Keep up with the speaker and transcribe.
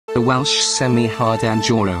the Welsh semi-hard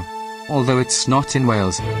enduro. Although it's not in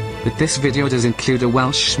Wales. But this video does include a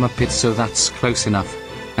Welsh Muppet, so that's close enough.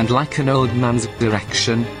 And like an old man's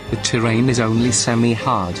direction, the terrain is only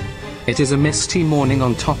semi-hard. It is a misty morning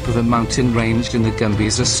on top of a mountain range and the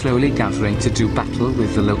Gumbies are slowly gathering to do battle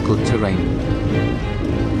with the local terrain.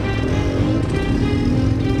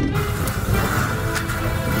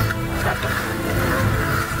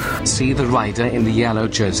 See the rider in the yellow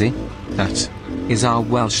jersey? That is our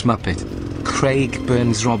Welsh Muppet, Craig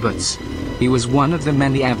Burns-Roberts. He was one of the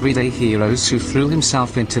many everyday heroes who threw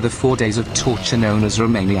himself into the 4 days of torture known as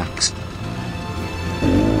Romaniacs.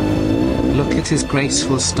 Look at his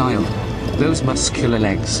graceful style, those muscular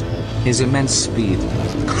legs, his immense speed.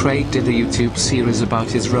 Craig did a YouTube series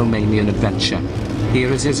about his Romanian adventure. Here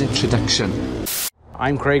is his introduction.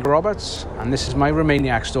 I'm Craig Roberts, and this is my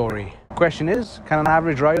Romaniac story. The question is, can an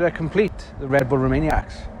average rider complete the Red Bull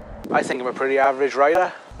Romaniacs? I think I'm a pretty average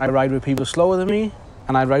rider. I ride with people slower than me,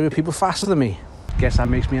 and I ride with people faster than me. Guess that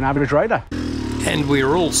makes me an average rider. And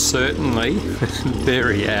we're all certainly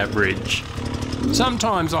very average.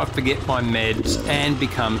 Sometimes I forget my meds and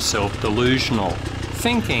become self-delusional,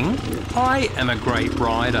 thinking I am a great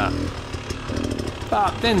rider.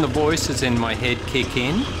 But then the voices in my head kick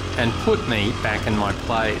in and put me back in my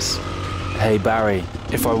place. Hey Barry,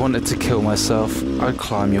 if I wanted to kill myself, I'd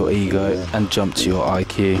climb your ego and jump to your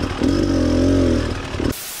IQ.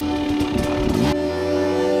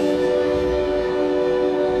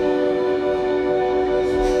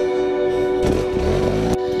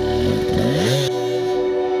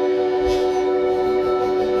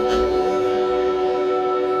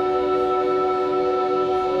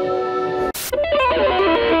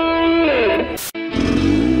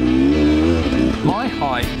 My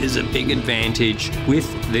height is a big advantage with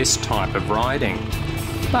this type of riding,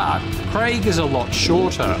 but Craig is a lot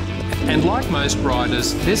shorter, and like most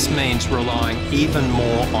riders, this means relying even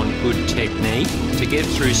more on good technique to get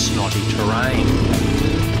through snotty terrain.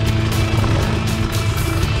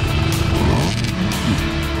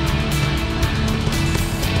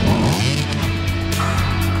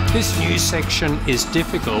 This new section is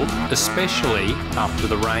difficult, especially after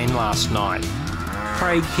the rain last night.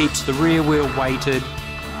 Craig keeps the rear wheel weighted,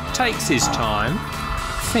 takes his time,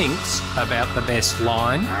 thinks about the best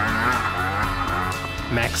line,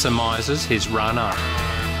 maximises his run-up.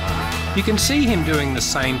 You can see him doing the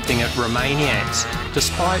same thing at Romaniacs,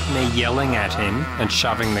 despite me yelling at him and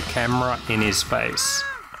shoving the camera in his face.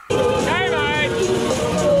 Hey mate!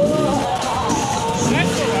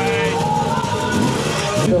 That's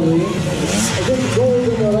the way! I think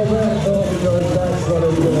golden Roberto, because that's what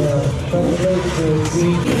I'm gonna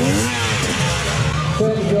translate to.